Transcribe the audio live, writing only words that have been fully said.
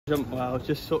Jumped well,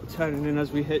 just sort of turning in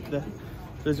as we hit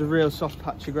there's a real soft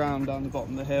patch of ground down the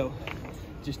bottom of the hill.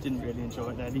 Just didn't really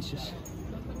enjoy it then. He's just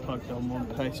plugged on one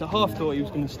pace. I half thought he was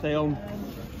going to stay on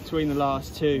between the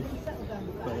last two,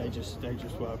 but they just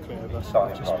well clear of us.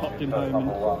 Just popped him home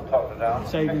and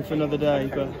saved him for another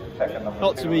day. But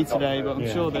not to me today, but I'm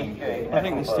sure that I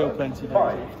think there's still plenty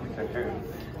there.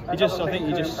 I think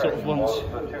he just sort of wants.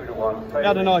 He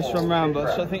had a nice run round,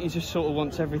 but I think he just sort of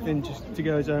wants everything just to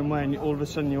go his own way, and all of a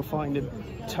sudden you'll find him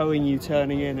towing you,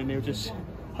 turning in, and he'll just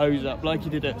hose up like he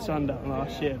did at Sundown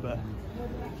last year.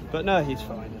 But no, he's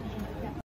fine.